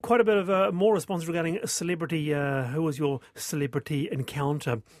quite a bit of more response regarding a celebrity. Who was your celebrity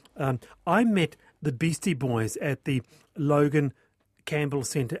encounter? I met the Beastie Boys at the Logan Campbell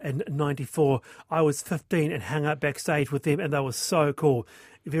Centre in 94. I was 15 and hung out backstage with them, and they were so cool.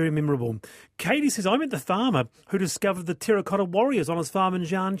 Very memorable. Katie says, I met the farmer who discovered the terracotta warriors on his farm in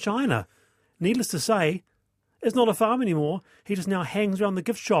Jian, China. Needless to say, it's not a farm anymore. He just now hangs around the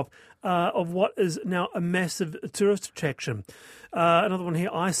gift shop of what is now a massive tourist attraction. Another one here.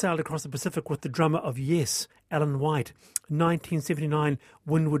 I sailed across the Pacific with the drummer of Yes, Alan White. 1979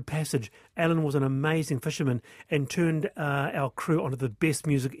 Windward Passage. Alan was an amazing fisherman and turned our crew onto the best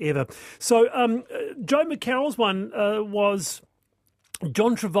music ever. So Joe McCarroll's one was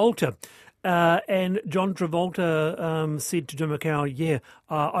John Travolta. And John Travolta said to Joe McCarroll, yeah,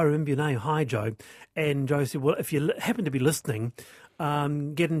 I remember your name. Hi, Joe. And Joe said, well, if you happen to be listening,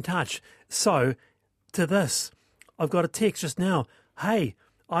 get in touch. So, to this, I've got a text just now. Hey,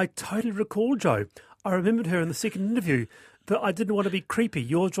 I totally recall Joe. I remembered her in the second interview, but I didn't want to be creepy.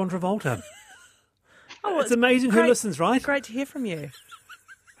 You're John Travolta. It's amazing who listens, right? Great to hear from you.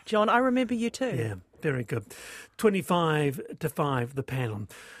 John, I remember you too. Yeah, very good. 25-5, the panel.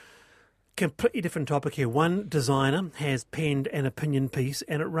 Completely different topic here. One designer has penned an opinion piece,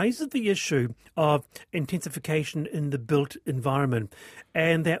 and it raises the issue of intensification in the built environment,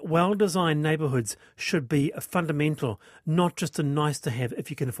 and that well-designed neighbourhoods should be a fundamental, not just a nice-to-have if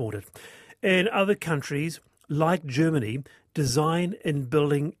you can afford it. In other countries, like Germany, design in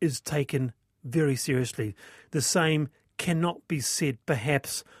building is taken very seriously. The same cannot be said,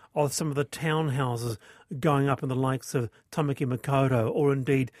 perhaps, of some of the townhouses going up in the likes of Tamaki Makaurau, or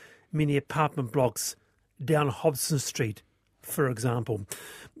indeed many apartment blocks down Hobson Street, for example.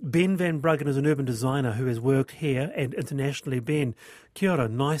 Ben Van Bruggen is an urban designer who has worked here and internationally. Ben, kia ora,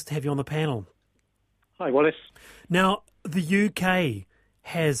 nice to have you on the panel. Hi, Wallace. Now, the UK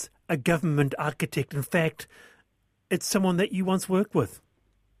has a government architect. In fact, it's someone that you once worked with.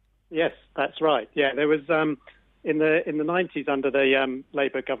 Yes, that's right. Yeah, there was in the 90s under the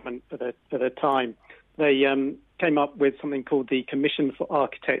Labour government at the time, they came up with something called the Commission for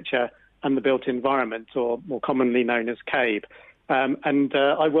Architecture and the Built Environment, or more commonly known as CABE. And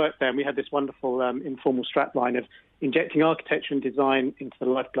I worked there, and we had this wonderful informal strapline of injecting architecture and design into the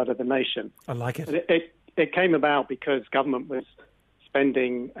lifeblood of the nation. I like it. It came about because government was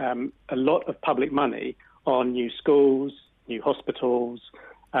spending a lot of public money on new schools, new hospitals,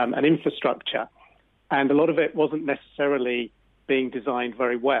 and infrastructure. And a lot of it wasn't necessarily being designed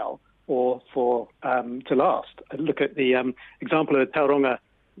very well or to last. Look at the example of the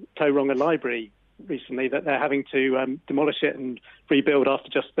Tauranga Library recently, that they're having to demolish it and rebuild after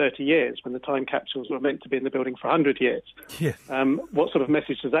just 30 years when the time capsules were meant to be in the building for 100 years. Yeah. What sort of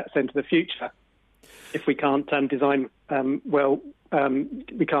message does that send to the future? If we can't design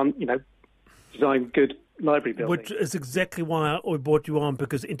we can't, design good library buildings. Which is exactly why I brought you on,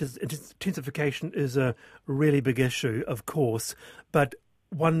 because intensification is a really big issue, of course, but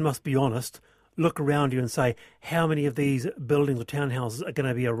one must be honest, look around you and say, how many of these buildings or townhouses are going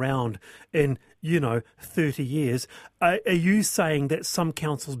to be around in, 30 years? Are you saying that some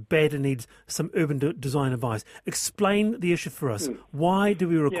councils badly need some urban design advice? Explain the issue for us. Why do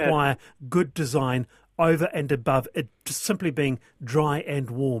we require good design over and above it just simply being dry and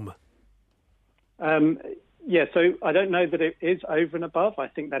warm? So I don't know that it is over and above. I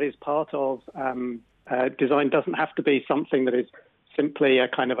think that is part of design. Doesn't have to be something that is simply a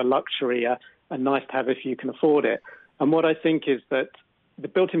kind of a luxury, a nice to have if you can afford it. And what I think is that the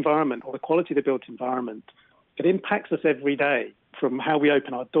built environment, or the quality of the built environment, it impacts us every day, from how we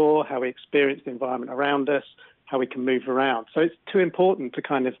open our door, how we experience the environment around us, how we can move around. So it's too important to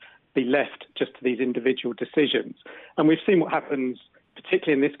kind of be left just to these individual decisions. And we've seen what happens,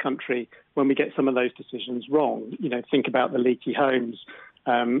 particularly in this country, when we get some of those decisions wrong. Think about the leaky homes,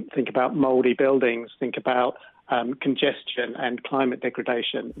 think about mouldy buildings, think about congestion and climate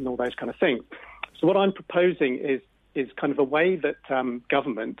degradation and all those kind of things. So what I'm proposing is kind of a way that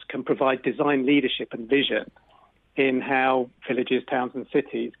government can provide design leadership and vision in how villages, towns and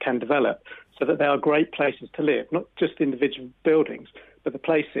cities can develop, so that they are great places to live, not just individual buildings, but the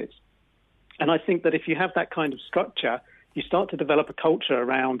places. And I think that if you have that kind of structure, you start to develop a culture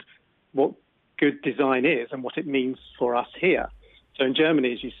around what good design is and what it means for us here. So in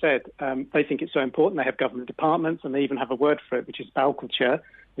Germany, as you said, they think it's so important. They have government departments, and they even have a word for it, which is Baukultur,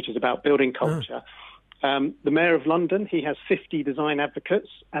 which is about building culture. The Mayor of London, he has 50 design advocates,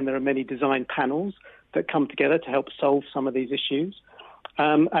 and there are many design panels that come together to help solve some of these issues.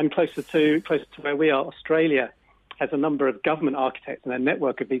 And closer to where we are, Australia has a number of government architects and a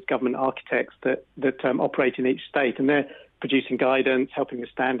network of these government architects that operate in each state, and they're producing guidance, helping with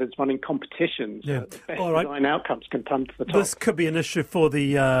standards, running competitions. Yeah. The best All right. design outcomes can come to the top. This could be an issue for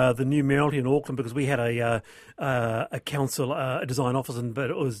the new mayoralty in Auckland, because we had a council, a design office, but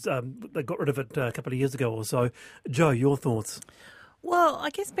it was they got rid of it a couple of years ago or so. Joe, your thoughts? Well,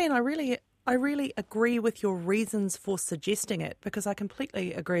 I guess, Ben, I really agree with your reasons for suggesting it, because I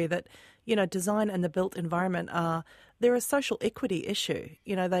completely agree that, design and the built environment they're a social equity issue.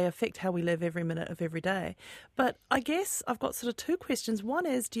 They affect how we live every minute of every day. But I guess I've got sort of two questions. One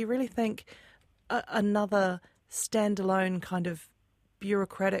is, do you really think another standalone kind of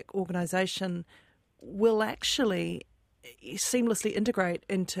bureaucratic organisation will actually seamlessly integrate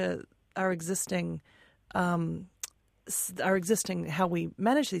into our existing how we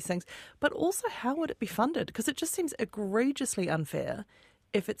manage these things, but also how would it be funded? Because it just seems egregiously unfair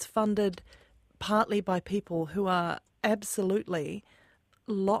if it's funded partly by people who are absolutely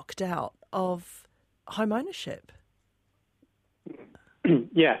locked out of home ownership.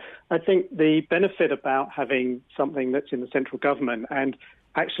 Yeah, I think the benefit about having something that's in the central government, and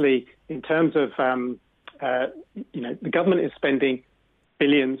actually in terms of, the government is spending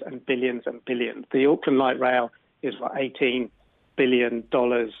billions and billions and billions. The Auckland Light Rail is $18 billion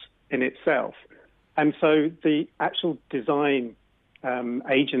in itself. And so the actual design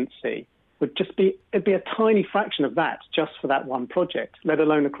agency it'd be a tiny fraction of that just for that one project, let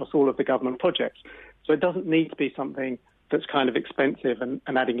alone across all of the government projects. So it doesn't need to be something that's kind of expensive and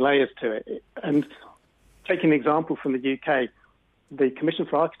adding layers to it. And taking an example from the UK, the Commission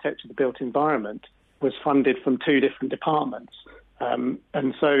for Architecture, the Built Environment, was funded from two different departments. And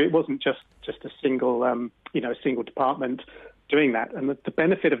so it wasn't just a single, single department doing that. And the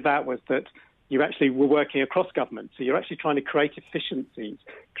benefit of that was that you actually were working across government. So you're actually trying to create efficiencies,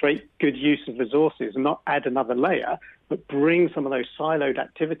 create good use of resources, and not add another layer, but bring some of those siloed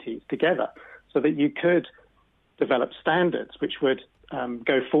activities together so that you could develop standards which would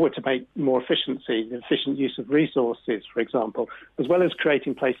go forward to make more efficiency, efficient use of resources, for example, as well as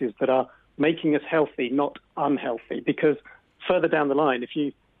creating places that are making us healthy, not unhealthy. Because further down the line, if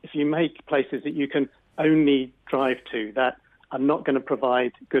you make places that you can only drive to that are not going to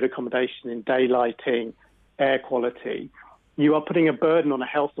provide good accommodation in daylighting, air quality, you are putting a burden on a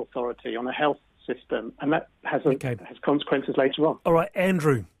health authority, on a health system, and that has consequences later on. All right,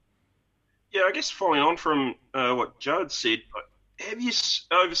 Andrew. Yeah, I guess following on from what Joe had said, have you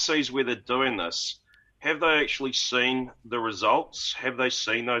overseas where they're doing this, have they actually seen the results? Have they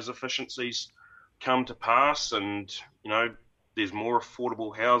seen those efficiencies come to pass? And, there's more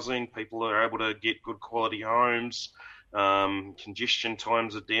affordable housing, people are able to get good quality homes, congestion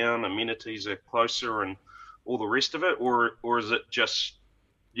times are down, amenities are closer, and all the rest of it? Or is it just,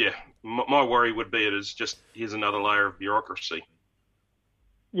 my worry would be it is just, here's another layer of bureaucracy.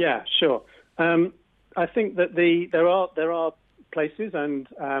 Yeah, sure. I think that there are places, and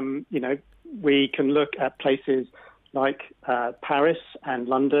we can look at places like Paris and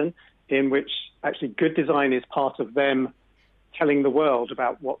London, in which actually good design is part of them telling the world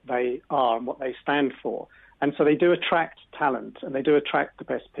about what they are and what they stand for. And so they do attract talent, and they do attract the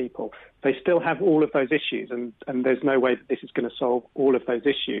best people. They still have all of those issues, and there's no way that this is going to solve all of those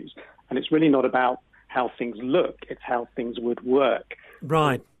issues. And it's really not about how things look, it's how things would work.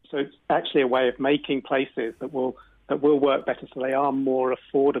 Right. So it's actually a way of making places that will work better, so they are more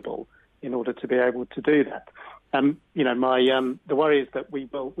affordable in order to be able to do that. The worry is that we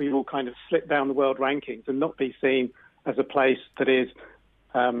will kind of slip down the world rankings and not be seen as a place that is,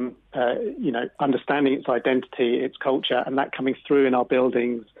 understanding its identity, its culture, and that coming through in our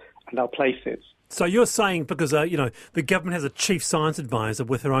buildings and our places. So you're saying, because, the government has a chief science advisor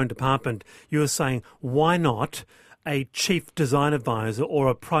with her own department, you're saying, why not a chief design advisor or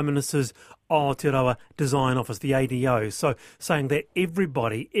a Prime Minister's Aotearoa design office, the ADO? So saying that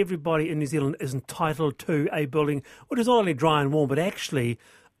everybody in New Zealand is entitled to a building which is not only dry and warm, but actually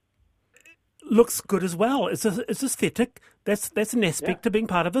looks good as well. It's aesthetic. That's an aspect to being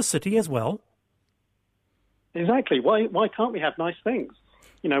part of a city as well. Exactly. Why can't we have nice things?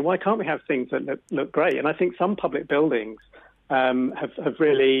 Why can't we have things that look great? And I think some public buildings have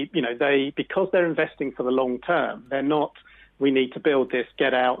really, because they're investing for the long term, they're not, we need to build this,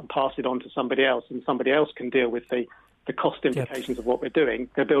 get out and pass it on to somebody else, and somebody else can deal with the cost implications of what we're doing.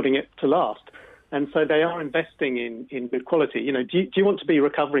 They're building it to last. And so they are investing in good quality. Do you want to be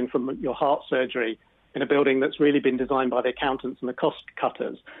recovering from your heart surgery in a building that's really been designed by the accountants and the cost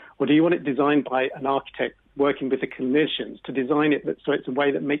cutters? Or do you want it designed by an architect working with the clinicians to design it so it's a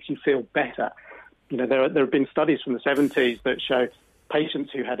way that makes you feel better? There have been studies from the 70s that show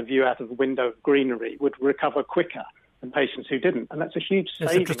patients who had a view out of a window of greenery would recover quicker than patients who didn't. And that's a huge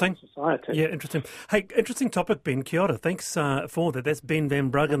That's saving interesting. in society. Yeah, interesting. Hey, interesting topic, Ben. Kia ora. Thanks for that. That's Ben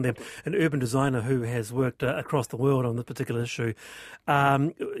Van Bruggen, an urban designer who has worked across the world on this particular issue.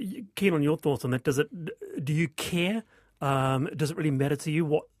 Keen on your thoughts on that. Do you care? Does it really matter to you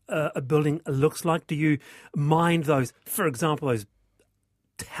what a building looks like? Do you mind those, for example, those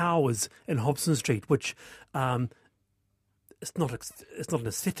towers in Hobson Street, which it's not an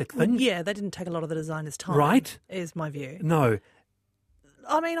aesthetic thing. Yeah, they didn't take a lot of the designer's time. Right? Is my view. No.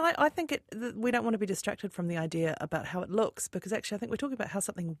 I mean, I think we don't want to be distracted from the idea about how it looks, because actually I think we're talking about how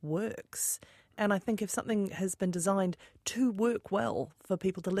something works. And I think if something has been designed to work well for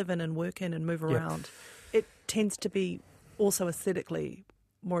people to live in and work in and move around, it tends to be also aesthetically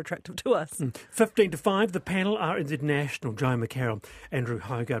more attractive to us. 15 to 5, the panel are international. Joe McCarroll, Andrew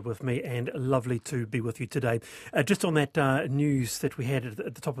Hoggard with me, and lovely to be with you today. Just on that news that we had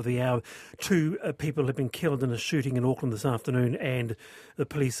at the top of the hour, 2 people have been killed in a shooting in Auckland this afternoon, and the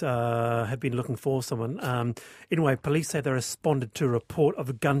police have been looking for someone. Anyway, police say they responded to a report of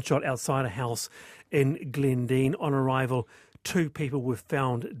a gunshot outside a house in Glendine. On arrival, 2 people were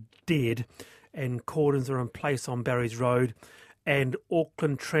found dead, and cordons are in place on Barry's Road. And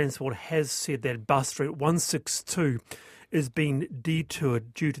Auckland Transport has said that bus route 162 is being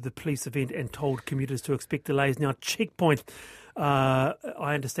detoured due to the police event and told commuters to expect delays. Now, Checkpoint, I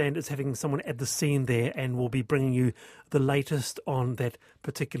understand, is having someone at the scene there and will be bringing you the latest on that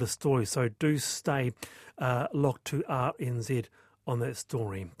particular story. So do stay locked to RNZ on that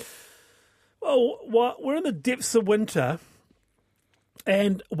story. Well, we're in the depths of winter.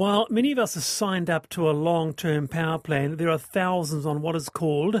 And while many of us are signed up to a long-term power plan, there are thousands on what is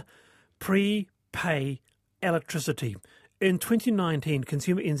called prepay electricity. In 2019,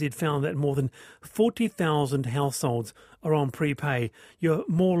 Consumer NZ found that more than 40,000 households are on prepay. You're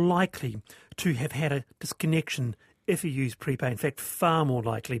more likely to have had a disconnection if you use prepay. In fact, far more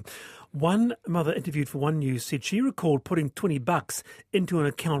likely. One mother interviewed for One News said she recalled putting $20 into an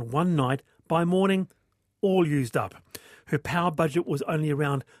account one night. By morning, all used up. Her power budget was only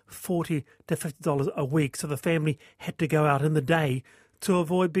around $40 to $50 a week, so the family had to go out in the day to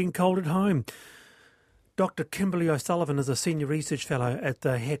avoid being cold at home. Dr. Kimberly O'Sullivan is a senior research fellow at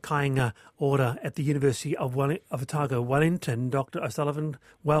the He Kāinga Order at the University of Otago, Wellington. Dr. O'Sullivan,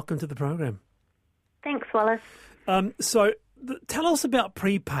 welcome to the program. Thanks, Wallace. Tell us about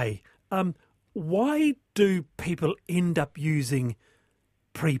prepay. Why do people end up using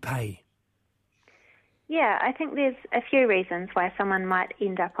prepay? Yeah, I think there's a few reasons why someone might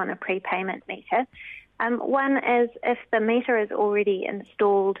end up on a prepayment meter. One is if the meter is already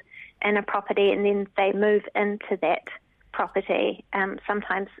installed in a property and then they move into that property,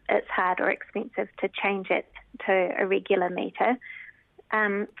 sometimes it's hard or expensive to change it to a regular meter.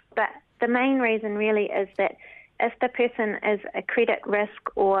 But the main reason really is that if the person is a credit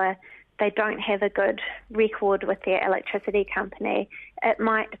risk or they don't have a good record with their electricity company, it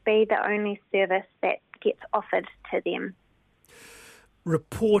might be the only service that gets offered to them.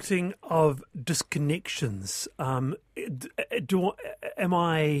 Reporting of disconnections.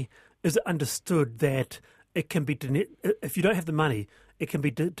 Is it understood that it can be, if you don't have the money, it can be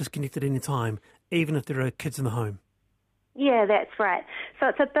disconnected any time, even if there are kids in the home? Yeah, that's right. So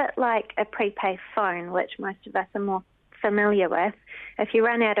it's a bit like a prepay phone, which most of us are more familiar with. If you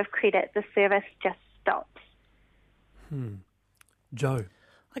run out of credit, the service just stops. Joe?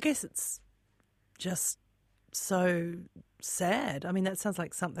 I guess it's just so sad. I mean, that sounds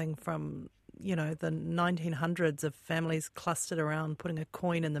like something from, the 1900s of families clustered around putting a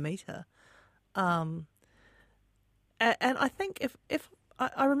coin in the meter. And I think if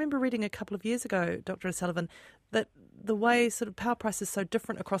I remember reading a couple of years ago, Dr. O'Sullivan, that the way sort of power price is so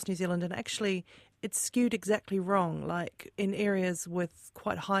different across New Zealand, and actually it's skewed exactly wrong. Like in areas with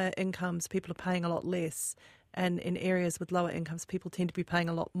quite higher incomes, people are paying a lot less. And in areas with lower incomes, people tend to be paying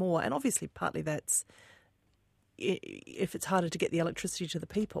a lot more. And obviously, partly that's if it's harder to get the electricity to the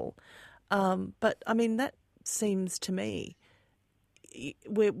people. But, I mean, that seems to me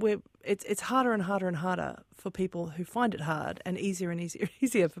it's harder and harder and harder for people who find it hard, and easier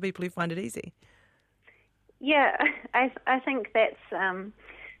easier for people who find it easy. Yeah, I think that's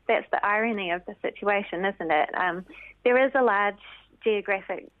the irony of the situation, isn't it? There is a large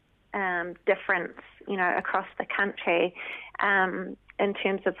geographic difference, across the country in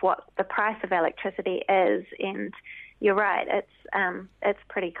terms of what the price of electricity is. And you're right, it's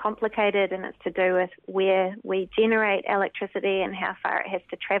pretty complicated, and it's to do with where we generate electricity and how far it has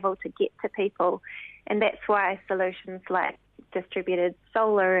to travel to get to people. And that's why solutions like distributed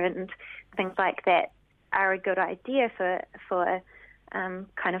solar and things like that are a good idea for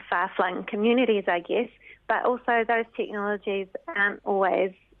kind of far-flung communities, I guess. But also those technologies aren't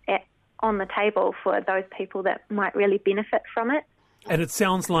always on the table for those people that might really benefit from it. And it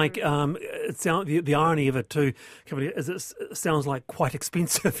sounds like the irony of it too is it sounds like quite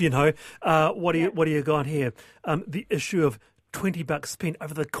expensive. What do you got here? The issue of $20 spent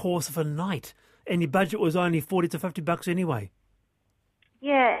over the course of a night, and your budget was only $40 to $50 anyway.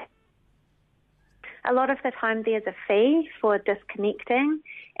 Yeah. A lot of the time there's a fee for disconnecting,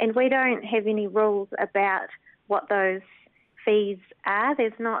 and we don't have any rules about what those fees are.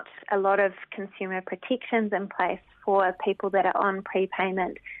 There's not a lot of consumer protections in place for people that are on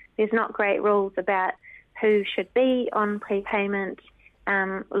prepayment. There's not great rules about who should be on prepayment.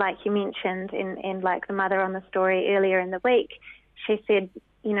 Like you mentioned, and like the mother on the story earlier in the week, she said,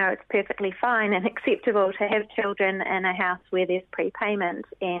 it's perfectly fine and acceptable to have children in a house where there's prepayment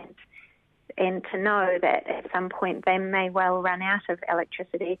and to know that at some point they may well run out of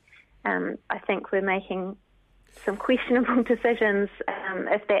electricity. I think we're making some questionable decisions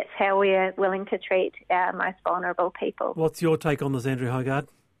if that's how we're willing to treat our most vulnerable people. What's your take on this, Andrew Hoggard?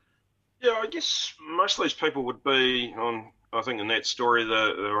 Yeah, I guess most of these people would be on, I think in that story,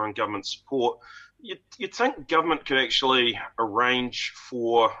 they're on government support. You'd think government could actually arrange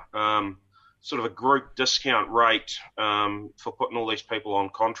for sort of a group discount rate for putting all these people on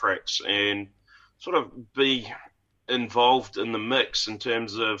contracts and sort of be involved in the mix in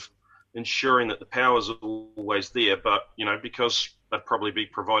terms of ensuring that the power's always there. But, because they'd probably be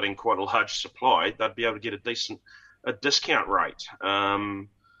providing quite a large supply, they'd be able to get a discount rate.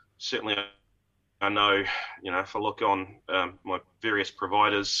 Certainly, I know, if I look on my various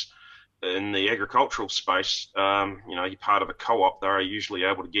providers in the agricultural space, you're part of a co-op, they're usually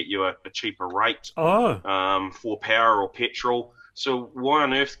able to get you a cheaper rate for power or petrol. So why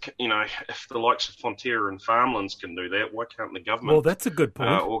on earth, if the likes of Fonterra and Farmlands can do that, why can't the government? Well, that's a good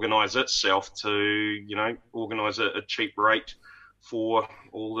point. Organise itself to, organise a cheap rate for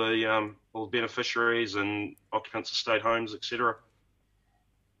all the beneficiaries and occupants of state homes, etc.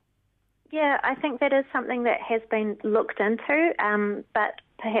 Yeah, I think that is something that has been looked into, but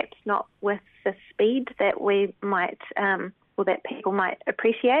perhaps not with the speed that we might, or that people might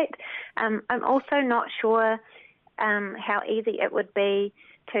appreciate. I'm also not sure how easy it would be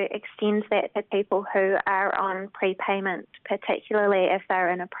to extend that to people who are on prepayment, particularly if they're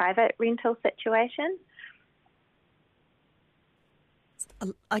in a private rental situation.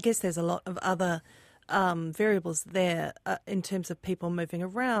 I guess there's a lot of other variables there in terms of people moving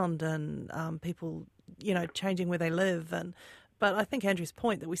around and people, changing where they live. But I think Andrew's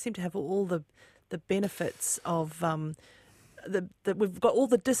point that we seem to have all the benefits of that we've got all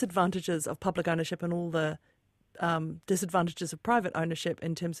the disadvantages of public ownership and all the disadvantages of private ownership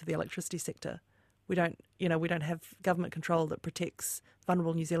in terms of the electricity sector. We don't have government control that protects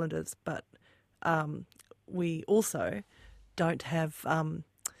vulnerable New Zealanders, but we also don't have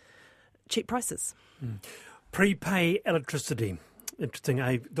cheap prices. Prepay electricity.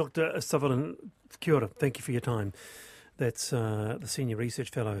 Interesting. Dr. Sutherland, kia ora. Thank you for your time. That's the Senior Research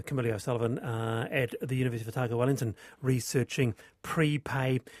Fellow, Camille O'Sullivan, at the University of Otago, Wellington, researching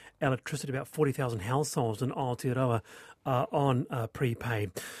prepay electricity. About 40,000 households in Aotearoa are on prepay.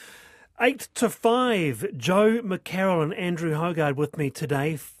 8 to 5, Joe McCarroll and Andrew Hoggard with me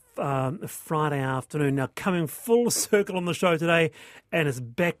today, Friday afternoon. Now, coming full circle on the show today, and it's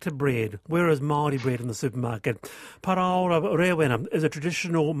back to bread. Where is Maori bread in the supermarket? Aotearoa is a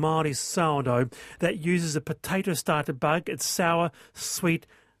traditional Maori sourdough that uses a potato starter bug. It's sour, sweet,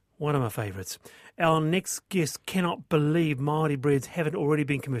 one of my favourites. Our next guest cannot believe Maori breads haven't already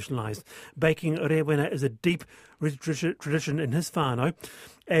been commercialised. Baking rewena is a deep tradition in his whānau,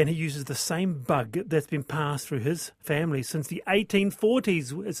 and he uses the same bug that's been passed through his family since the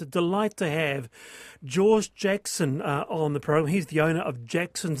 1840s. It's a delight to have George Jackson on the program. He's the owner of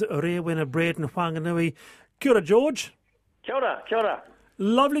Jackson's Rewena Bread in Whanganui. Kia ora, George. Kia ora, kia ora.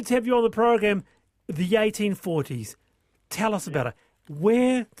 Lovely to have you on the program. The 1840s. Tell us about it.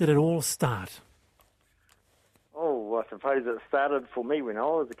 Where did it all start? Oh, I suppose it started for me when I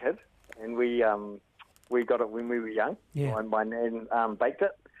was a kid, and we got it when we were young. Yeah. My nan baked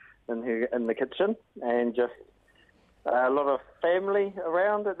it in the kitchen, and just a lot of family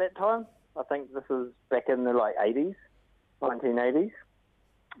around at that time. I think this was back in the 1980s.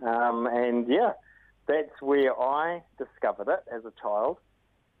 And yeah, that's where I discovered it as a child.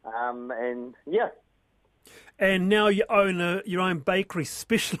 And yeah. And now you own your own bakery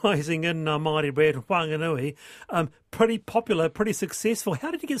specialising in Maori bread in Whanganui. Pretty popular, pretty successful. How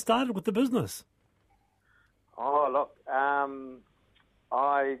did you get started with the business? Oh, look,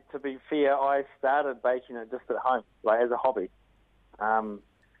 to be fair, I started baking it just at home, as a hobby.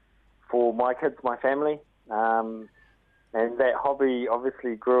 for my kids, my family. And that hobby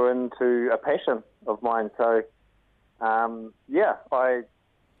obviously grew into a passion of mine. So, I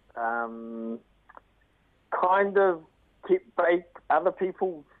kind of kept bake. Other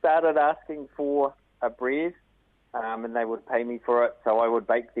people started asking for a bread, and they would pay me for it. So I would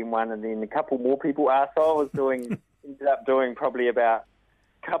bake them one, and then a couple more people asked. So I was ended up doing probably about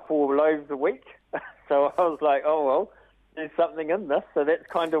a couple of loaves a week. So I was like, oh, well, there's something in this. So that's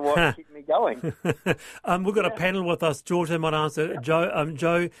kind of what kept me going. We've got a panel with us. George, I might answer.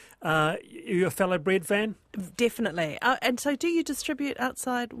 Joe, you a fellow bread fan? Definitely. And so do you distribute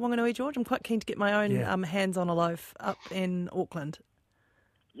outside Wanganui, George? I'm quite keen to get my own hands on a loaf up in Auckland.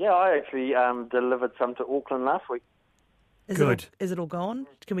 Yeah, I actually delivered some to Auckland last week. Good. Is it all gone?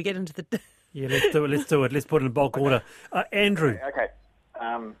 Can we get into the... Yeah, let's do it. Let's put it in bulk order. Andrew. Okay.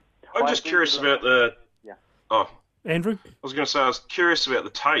 I'm just curious about the... Yeah. Oh, Andrew? I was going to say, I was curious about the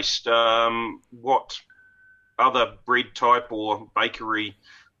taste. What other bread type or bakery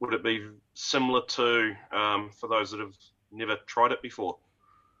would it be similar to for those that have never tried it before?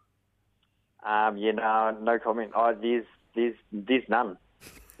 No comment. There's none.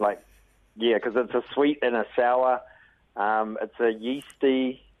 Because it's a sweet and a sour. It's a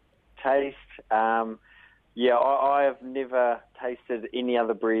yeasty taste. I have never tasted any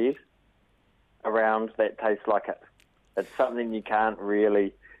other bread around that tastes like it. It's something you can't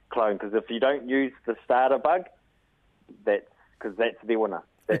really clone, because if you don't use the starter bug, that's the winner.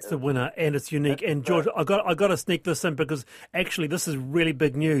 It's the winner, and it's unique. And George, I got to sneak this in, because actually this is really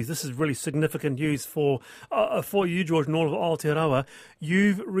big news. This is really significant news for you, George, and all of Aotearoa.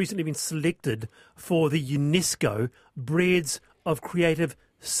 You've recently been selected for the UNESCO Breads of Creative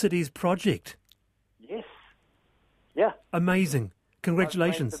Cities project. Yes. Yeah. Amazing.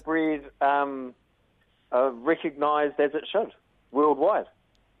 Congratulations. The bread recognised as it should worldwide.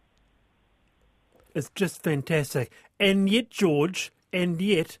 It's just fantastic. And yet, George,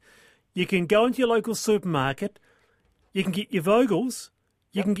 you can go into your local supermarket, you can get your Vogels,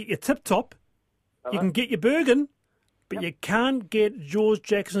 you can get your Tip Top, you can get your Bergen, but you can't get George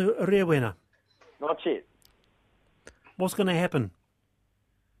Jackson Rewena. Not yet. What's going to happen?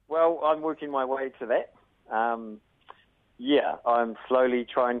 Well, I'm working my way to that. I'm slowly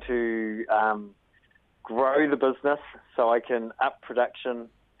trying to grow the business so I can up production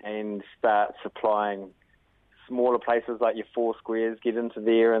and start supplying smaller places like your Four Squares, get into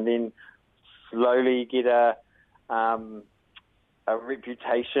there, and then slowly get a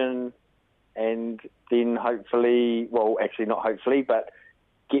reputation, and then hopefully, but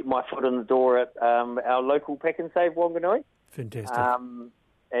get my foot in the door at our local Pack and Save Wanganui. Fantastic.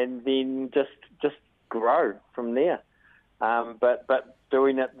 And then just grow from there. But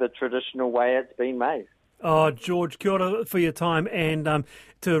doing it the traditional way it's been made. Oh, George, kia ora for your time. And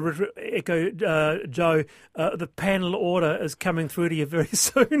to echo Joe, the panel order is coming through to you very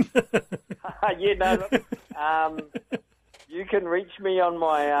soon. You can reach me on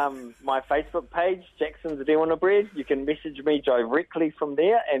my Facebook page, Jackson's Rewena Bread. You can message me directly from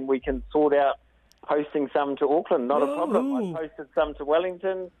there, and we can sort out posting some to Auckland. Not a problem. I posted some to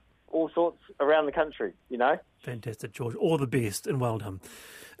Wellington, all sorts around the country, Fantastic, George. All the best, and well done.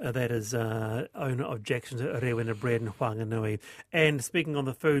 That is owner of Jackson's Rewena Bread in Whanganui. And speaking on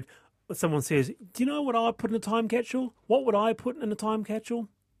the food, someone says, do you know what I put in a time capsule? What would I put in a time capsule?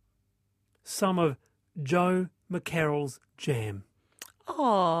 Some of Joe McCarroll's jam.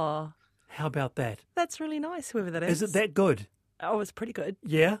 Oh. How about that? That's really nice, whoever that is. Is it that good? Oh, it's pretty good.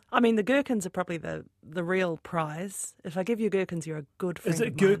 Yeah? I mean, the gherkins are probably the real prize. If I give you gherkins, you're a good friend of mine.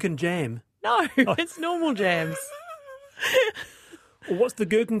 Is it gherkin jam? No, it's normal jams. Well, what's the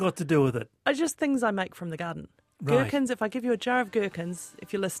gherkin got to do with it? Just things I make from the garden. Right. Gherkins, if I give you a jar of gherkins,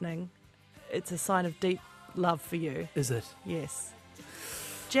 if you're listening, it's a sign of deep love for you. Is it? Yes.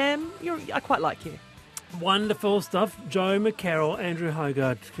 Jam, I quite like you. Wonderful stuff. Joe McCarroll, Andrew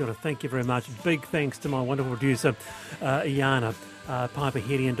Hoggard, kia ora, thank you very much. Big thanks to my wonderful producer, Iana Piper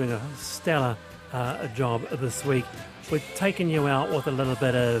Hedian, doing a stellar job this week. We're taking you out with a little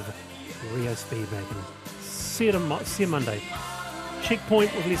bit of Rio Speedwagon. See you Monday.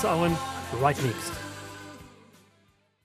 Checkpoint with Lisa Owen right next.